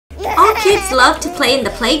Kids love to play in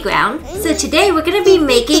the playground, so today we're going to be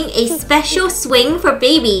making a special swing for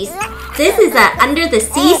babies. This is an under the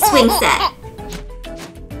sea swing set.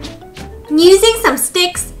 Using some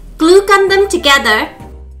sticks, glue gun them together.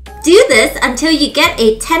 Do this until you get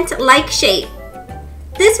a tent-like shape.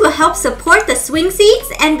 This will help support the swing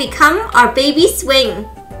seats and become our baby swing.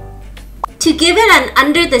 To give it an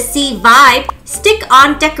under the sea vibe, stick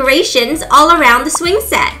on decorations all around the swing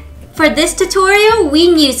set. For this tutorial, we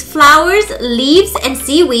use flowers, leaves, and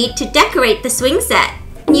seaweed to decorate the swing set.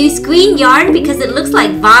 Use green yarn because it looks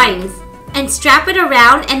like vines. And strap it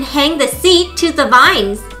around and hang the seat to the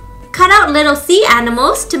vines. Cut out little sea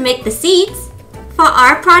animals to make the seats. For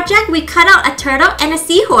our project, we cut out a turtle and a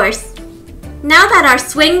seahorse. Now that our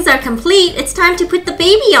swings are complete, it's time to put the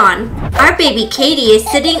baby on. Our baby Katie is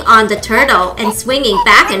sitting on the turtle and swinging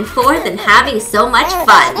back and forth and having so much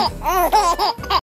fun.